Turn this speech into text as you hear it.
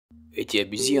Эти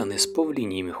обезьяны с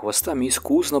павлиньими хвостами,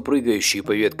 искусно прыгающие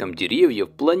по веткам деревьев,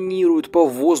 планируют по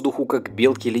воздуху, как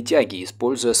белки-летяги,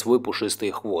 используя свой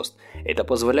пушистый хвост. Это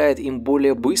позволяет им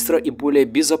более быстро и более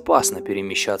безопасно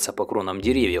перемещаться по кронам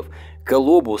деревьев.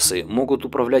 Колобусы могут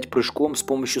управлять прыжком с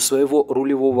помощью своего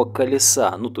рулевого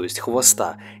колеса, то есть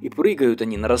хвоста, и прыгают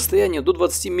они на расстояние до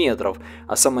 20 метров.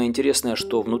 А самое интересное,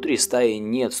 что внутри стаи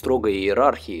нет строгой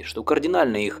иерархии, что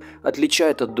кардинально их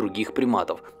отличает от других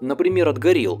приматов, например, от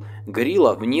горилл.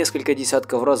 Горилла в несколько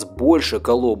десятков раз больше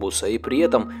колобуса, и при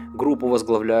этом группу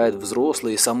возглавляет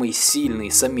взрослый и самый сильный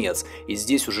самец. И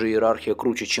здесь уже иерархия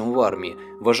круче, чем в армии.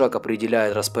 Вожак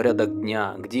определяет распорядок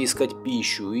дня, где искать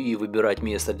пищу и выбирать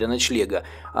место для ночлега.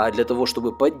 А для того,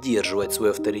 чтобы поддерживать свой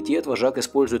авторитет, вожак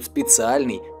использует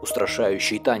специальный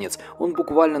устрашающий танец. Он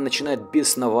буквально начинает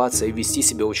бесноваться и вести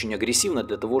себя очень агрессивно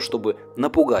для того, чтобы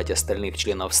напугать остальных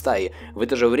членов стаи. В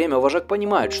это же время вожак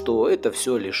понимает, что это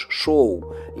все лишь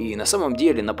шоу, и на самом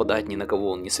деле нападать ни на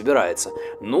кого он не собирается.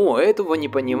 Но этого не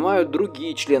понимают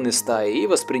другие члены стаи и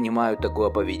воспринимают такое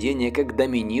поведение как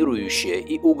доминирующее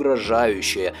и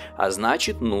угрожающее, а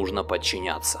значит, нужно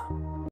подчиняться.